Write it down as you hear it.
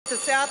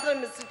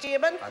Southland, Mr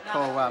Chairman. I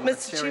call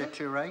Mr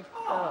Touré.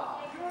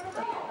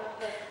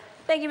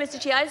 Thank you, Mr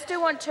Chair. I just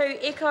do want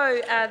to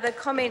echo the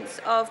comments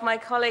of my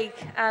colleague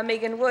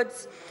Megan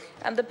Woods.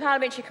 The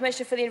Parliamentary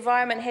Commissioner for the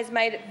Environment has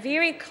made it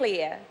very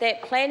clear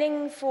that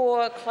planning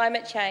for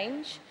climate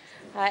change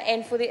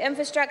and for the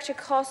infrastructure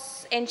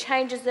costs and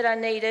changes that are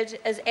needed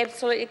is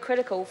absolutely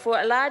critical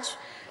for large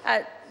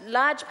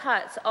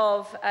parts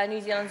of New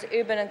Zealand's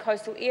urban and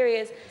coastal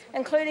areas,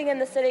 including in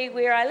the city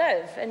where I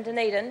live, in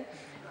Dunedin,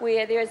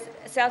 where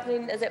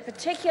Southland is at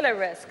particular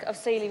risk of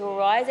sea level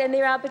rise, and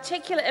there are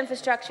particular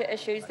infrastructure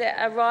issues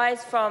that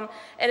arise from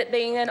it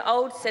being an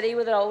old city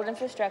with an old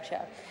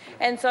infrastructure.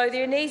 And so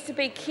there needs to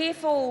be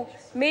careful,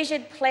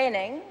 measured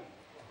planning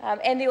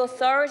and the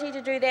authority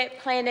to do that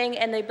planning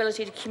and the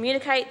ability to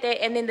communicate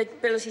that, and then the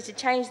ability to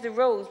change the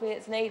rules where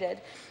it's needed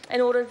in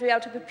order to be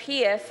able to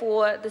prepare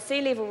for the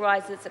sea level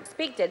rise that's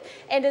expected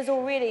and is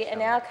already,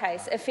 in our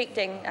case,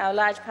 affecting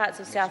large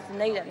parts of South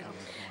Dunedin.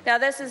 Now,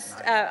 this is,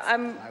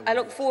 I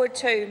look forward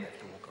to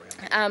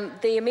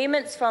the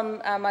amendments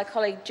from my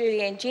colleague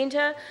Julie Ann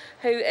Genter,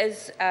 who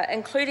is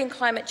including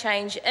climate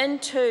change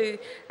into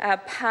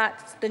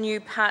the new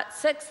Part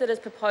 6 that is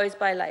proposed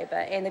by Labour.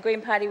 And the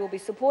Green Party will be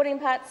supporting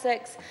Part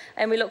 6,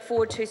 and we look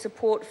forward to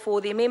support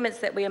for the amendments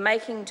that we are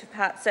making to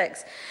Part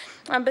 6.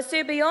 But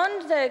Sir,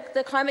 beyond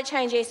the climate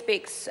change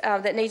aspects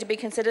that need to be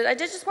considered, I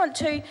did just want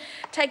to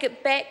take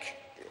it back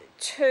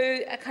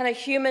to a kind of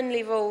human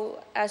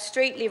level,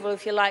 street level,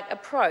 if you like,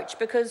 approach,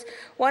 because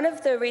one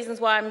of the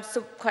reasons why I'm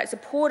quite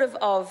supportive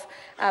of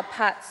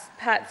Part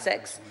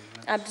 6,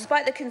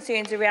 despite the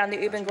concerns around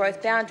the urban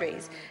growth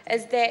boundaries,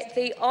 is that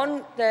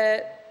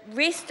the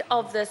rest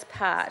of this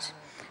part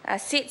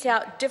sets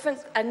out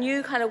a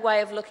new kind of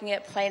way of looking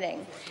at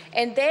planning.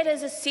 And that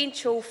is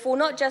essential for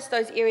not just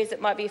those areas that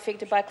might be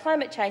affected by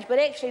climate change, but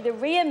actually the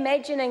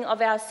reimagining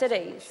of our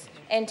cities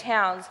and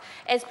towns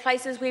as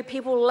places where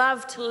people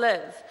love to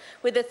live,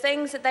 where the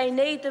things that they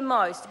need the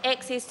most,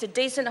 access to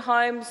decent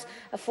homes,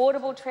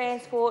 affordable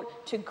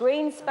transport, to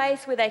green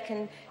space where they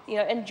can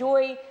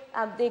enjoy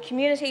their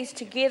communities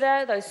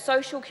together, those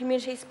social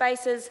community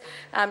spaces,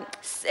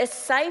 is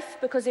safe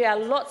because there are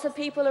lots of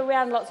people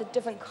around, lots of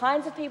different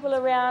kinds of people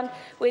around,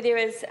 where there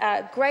is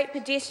great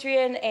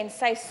pedestrian and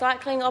safe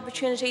cycling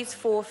opportunities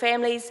for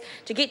families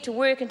to get to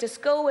work and to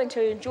school and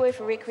to enjoy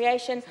for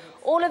recreation.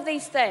 All of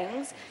these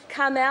things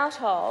come out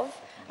of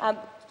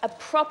a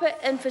proper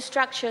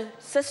infrastructure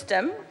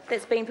system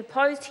that's been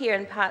proposed here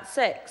in Part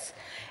 6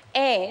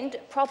 and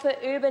proper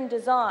urban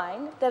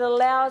design that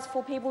allows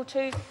for people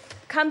to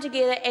come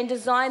together and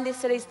design their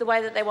cities the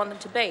way that they want them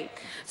to be.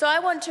 So I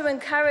want to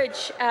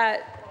encourage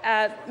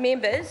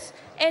members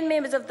and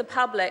members of the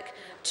public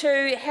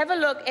to have a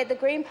look at the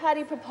Green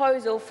Party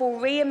proposal for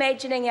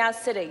reimagining our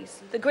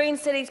cities, the Green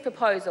Cities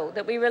proposal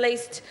that we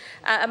released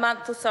a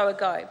month or so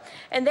ago.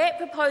 And that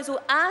proposal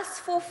asks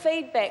for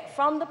feedback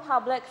from the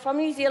public, from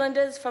New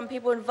Zealanders, from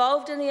people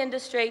involved in the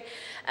industry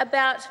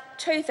about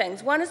two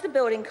things. One is the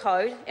building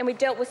code, and we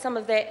dealt with some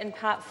of that in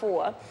Part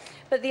 4,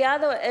 but the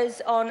other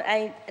is on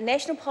a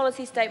national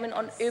policy statement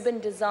on urban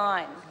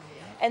design.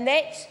 And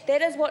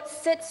that is what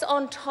sits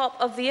on top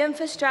of the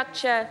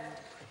infrastructure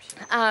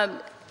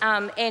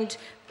and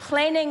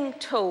planning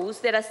tools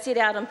that are set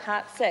out in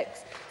Part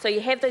 6. So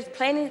you have those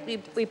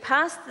planning, we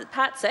pass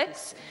Part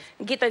 6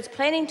 and get those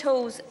planning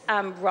tools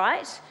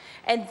right,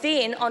 and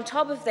then on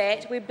top of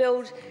that we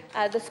build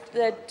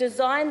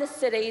design the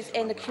cities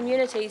and the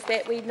communities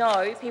that we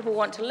know people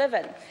want to live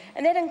in.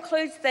 And that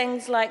includes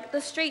things like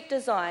the street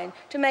design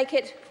to make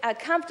it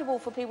comfortable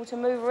for people to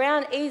move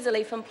around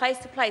easily from place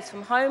to place,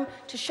 from home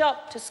to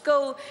shop, to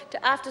school,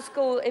 to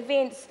after-school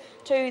events,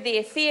 to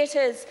their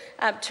theatres,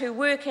 to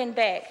work and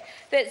back.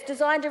 That's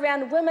designed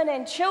around women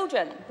and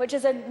children, which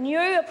is a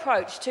new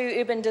approach to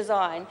urban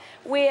design,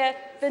 where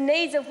the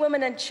needs of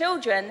women and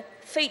children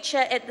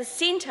feature at the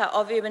centre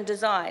of urban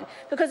design.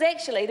 Because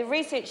actually the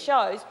research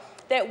shows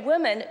that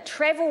women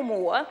travel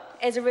more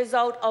as a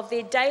result of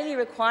their daily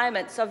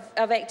requirements of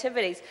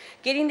activities,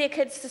 getting their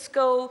kids to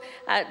school,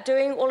 often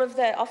doing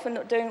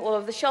all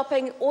of the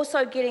shopping,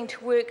 also getting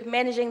to work,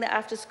 managing the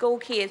after-school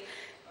cares.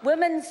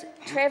 Women's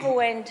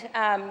travel and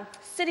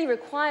city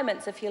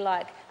requirements, if you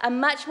like, are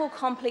much more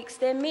complex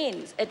than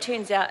men's, it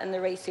turns out in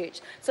the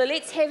research. So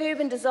let's have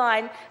urban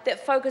design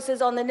that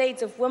focuses on the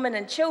needs of women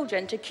and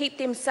children to keep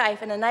them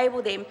safe and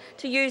enable them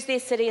to use their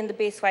city in the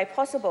best way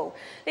possible.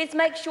 Let's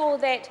make sure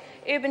that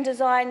urban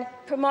design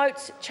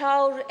promotes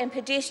child and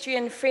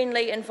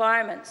pedestrian-friendly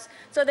environments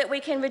so that we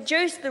can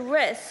reduce the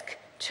risk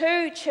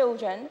to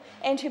children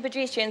and to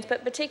pedestrians,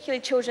 but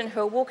particularly children who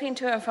are walking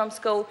to and from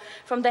school,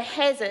 from the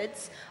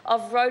hazards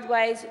of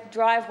roadways,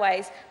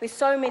 driveways, where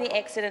so many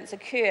accidents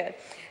occur.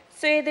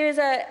 So there's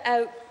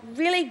a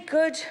really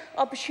good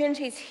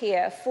opportunities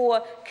here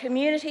for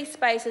community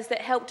spaces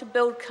that help to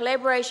build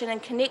collaboration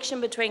and connection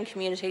between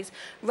communities,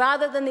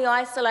 rather than the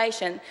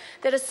isolation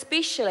that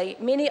especially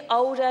many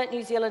older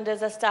New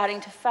Zealanders are starting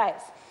to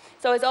face.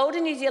 So as older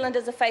New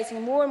Zealanders are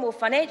facing more and more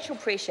financial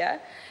pressure,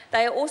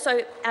 they are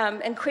also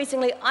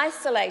increasingly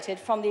isolated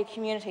from their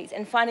communities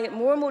and finding it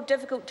more and more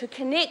difficult to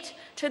connect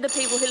to the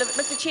people who live.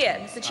 Mr. Chair,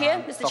 Mr.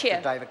 Chair, Mr.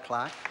 Chair. Dr. David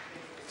Clark.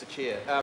 Mr. Chair.